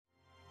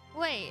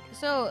wait,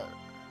 so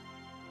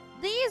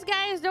these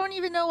guys don't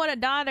even know what a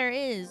daughter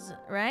is,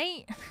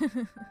 right?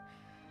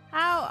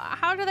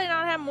 How do they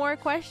not have more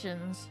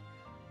questions?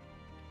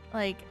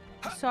 Like,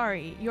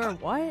 sorry, you're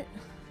what?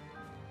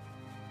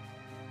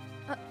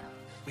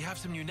 We have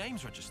some new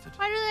names registered.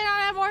 Why do they not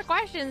have more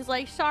questions?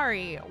 Like,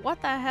 sorry, what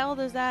the hell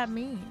does that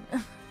mean?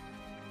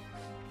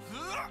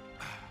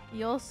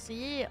 You'll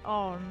see.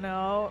 Oh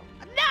no.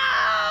 No!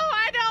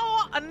 I don't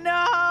want.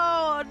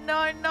 No!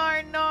 No,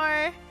 no,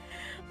 no.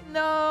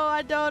 No,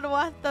 I don't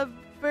want the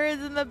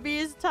birds and the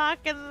bees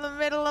talk in the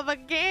middle of a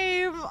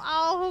game.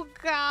 Oh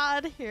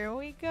god, here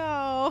we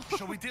go.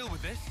 Shall we deal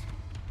with this?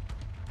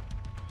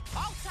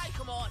 I'll take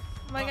them on.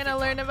 Am I gonna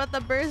learn about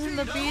the birds and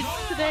the bees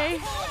today?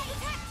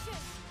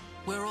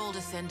 We're all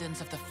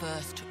descendants of the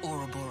first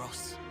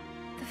Ouroboros.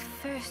 The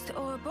first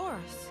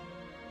Ouroboros?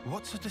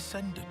 What's a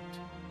descendant?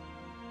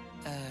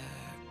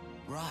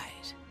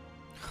 Right.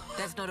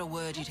 That's not a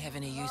word you'd have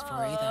any use for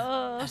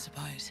either, I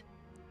suppose.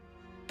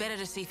 Better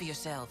to see for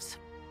yourselves.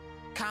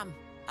 Come,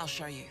 I'll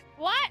show you.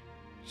 What?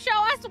 Show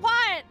us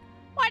what?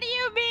 What do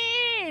you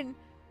mean?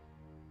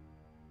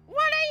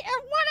 I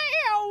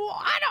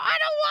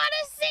don't want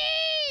to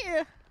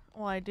see.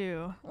 Well, I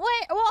do.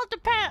 Wait, well, it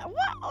depends.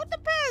 What? It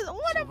depends.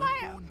 What am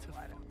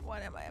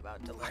I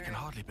about to learn? I can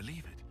hardly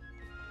believe it.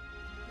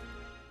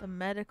 The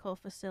medical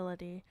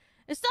facility.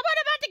 Is someone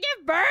about to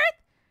give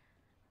birth?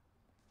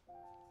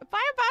 Am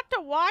I about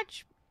to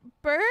watch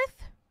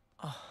birth?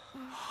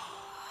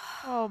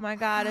 Oh my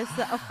god, it's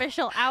the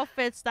official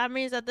outfits. That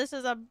means that this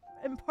is a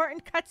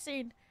important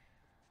cutscene.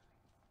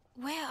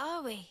 Where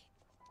are we?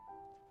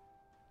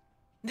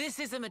 This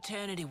is a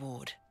maternity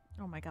ward.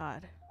 Oh my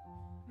god.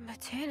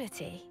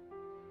 Maternity?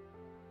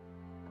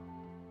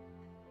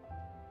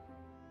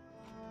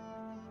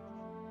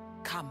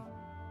 Come.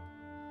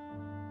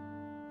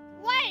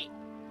 Wait!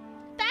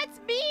 That's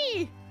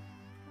me!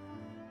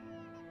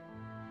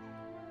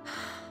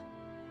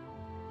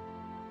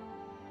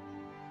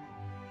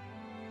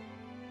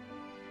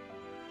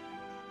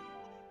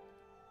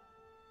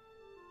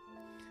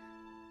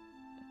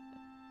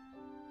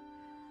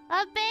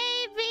 A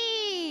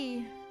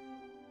baby!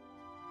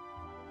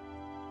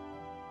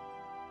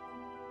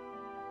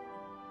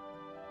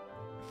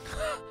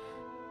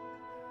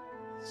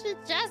 She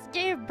just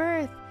gave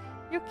birth.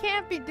 You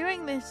can't be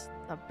doing this.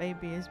 The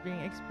baby is being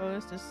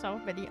exposed to so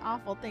many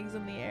awful things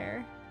in the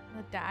air.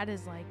 The dad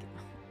is like,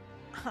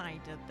 I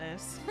did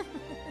this.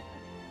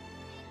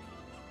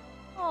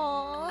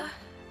 Aww.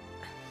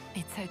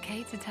 It's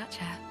okay to touch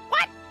her.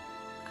 What?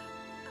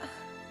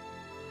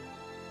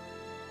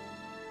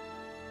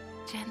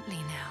 Gently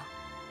now.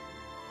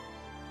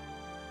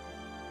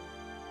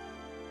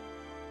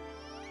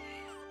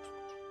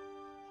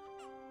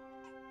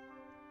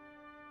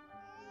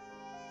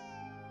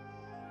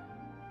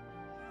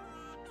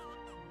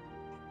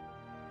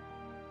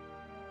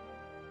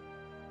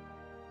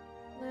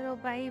 Little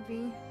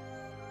baby.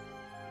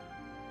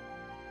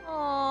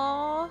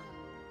 Aww.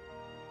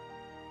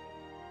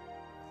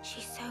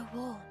 She's so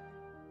warm.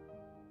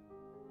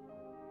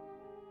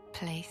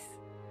 Place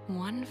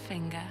one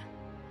finger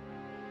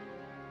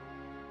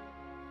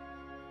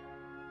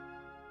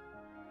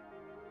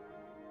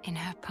in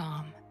her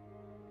palm.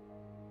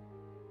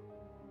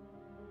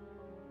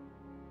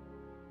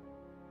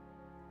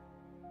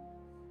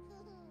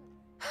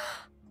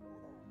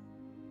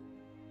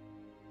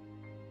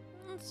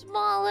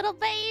 Small little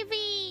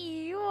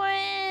baby.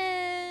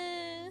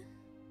 Wah.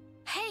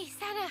 Hey,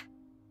 Sana!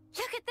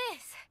 Look at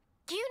this!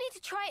 You need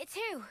to try it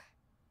too.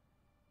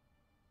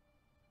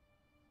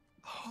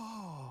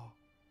 Oh.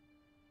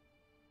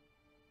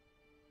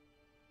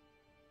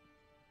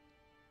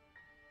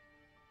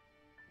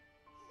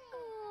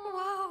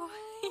 Whoa,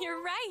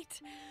 you're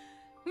right.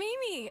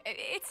 Mimi,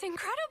 it's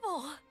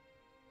incredible.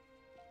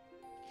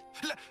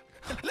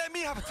 Let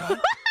me have a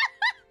turn.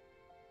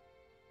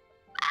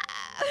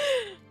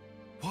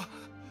 What?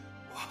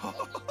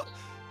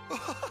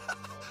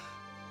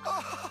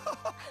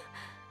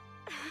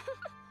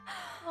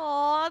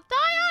 Aw,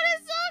 Dion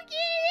is so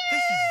cute!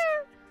 This is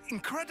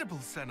incredible,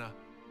 Senna.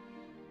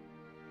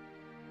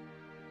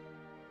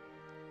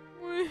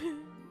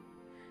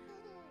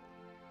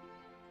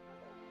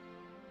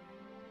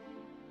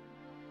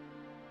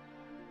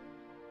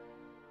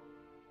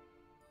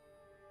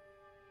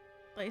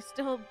 I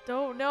still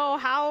don't know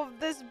how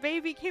this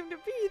baby came to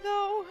be,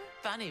 though.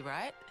 Funny,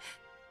 right?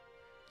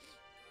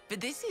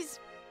 But this is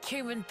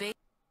human being.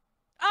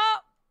 Oh,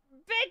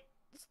 bitch,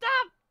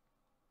 stop!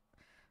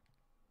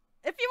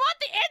 If you want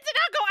the ins and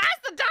outs, go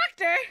ask the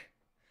doctor!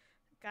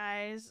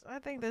 Guys, I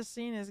think this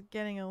scene is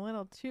getting a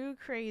little too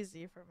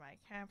crazy for my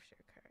capture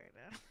card.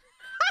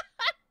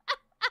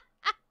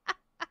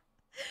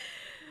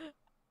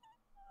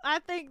 I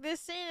think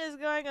this scene is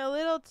going a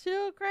little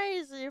too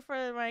crazy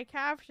for my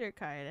capture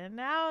card. And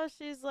now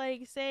she's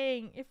like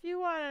saying, if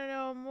you want to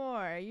know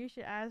more, you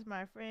should ask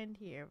my friend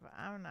here. But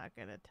I'm not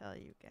going to tell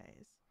you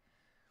guys.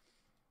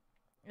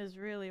 Is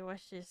really what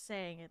she's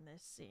saying in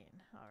this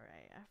scene.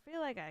 Alright, I feel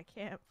like I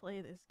can't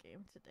play this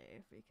game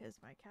today because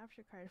my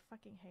capture card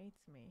fucking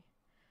hates me.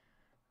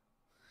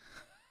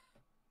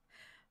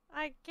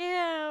 I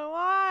can't.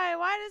 Why?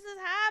 Why does this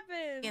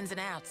happen? Ins and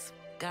outs.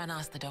 Go and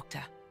ask the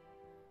doctor.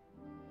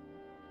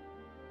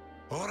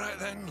 All right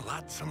then,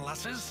 lads and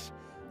lasses.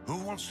 Who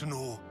wants to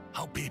know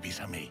how babies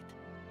are made?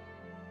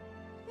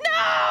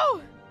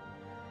 No!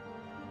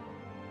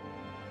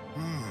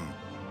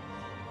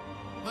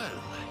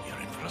 Well, you're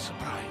in for a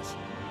surprise.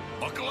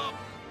 Buckle up.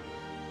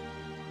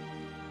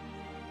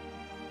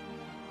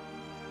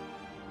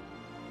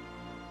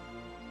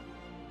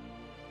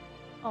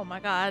 Oh my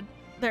god.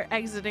 They're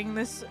exiting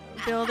this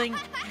building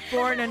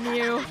born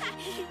anew.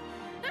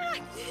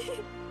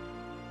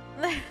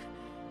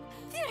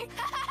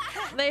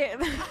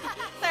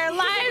 Their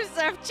lives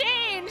have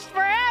changed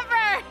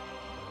forever!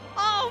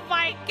 Oh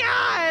my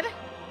god!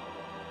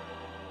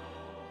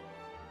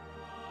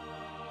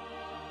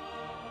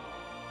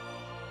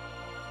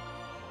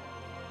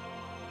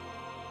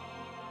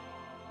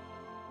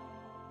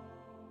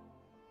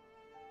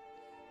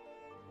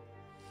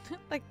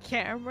 The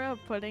camera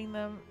putting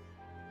them...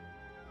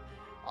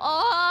 Oh!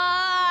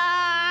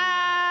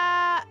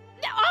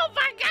 No, oh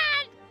my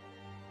god!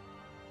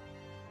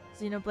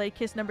 Xenoblade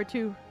kiss number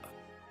 2.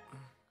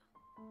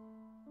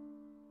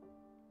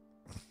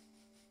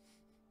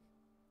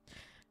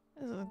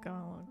 This is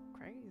gonna look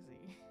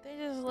crazy. They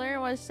just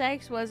learned what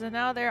sex was and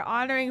now they're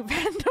honoring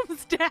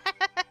Phantom's dad.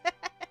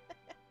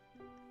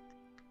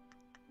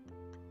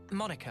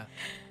 Monica,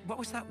 what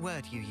was that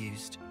word you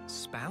used?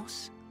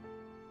 Spouse?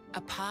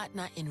 A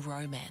partner in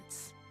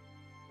romance.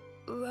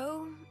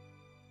 The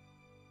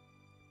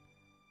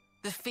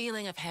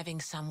feeling of having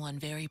someone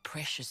very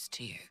precious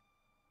to you.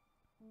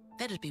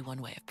 That'd be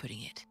one way of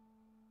putting it.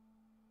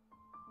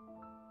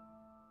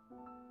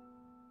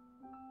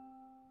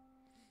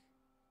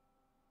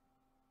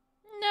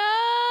 No!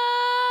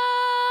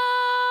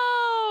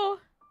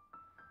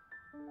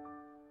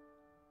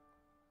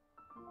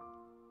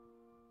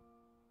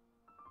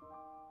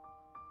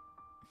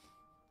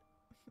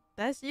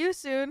 That's you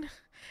soon,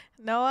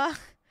 Noah.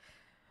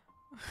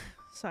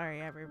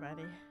 Sorry,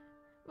 everybody.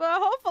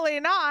 Well, hopefully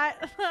not.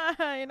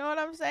 You know what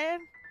I'm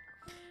saying?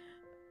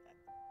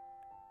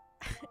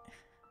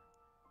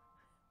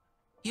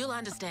 You'll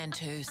understand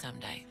too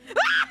someday.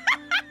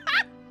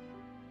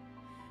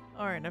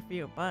 Or in a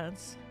few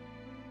months.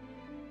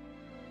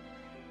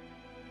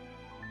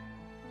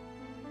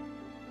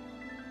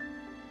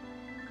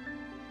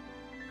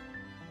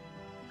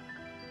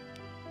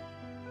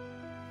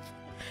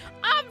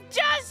 I'm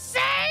just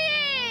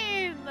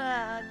saying!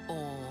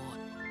 Or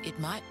it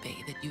might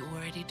be that you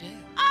already do.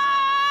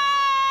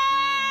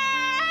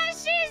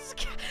 She's...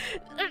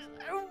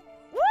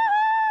 Woo!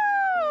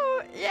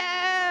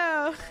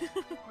 Yeah!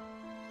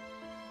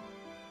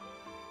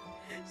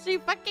 She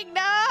fucking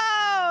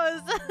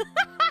knows!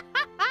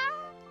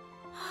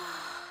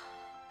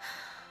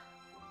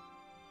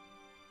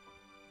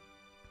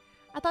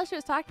 I thought she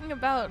was talking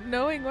about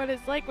knowing what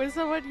it's like when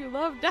someone you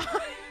love dies. I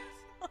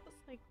was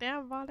like,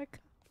 damn, Monica.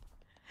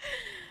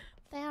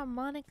 Damn,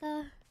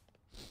 Monica.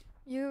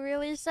 You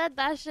really said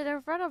that shit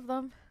in front of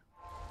them.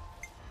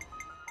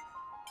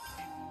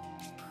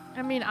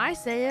 I mean, I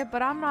say it,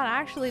 but I'm not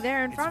actually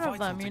there in front of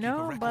them, you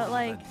know? But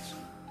like...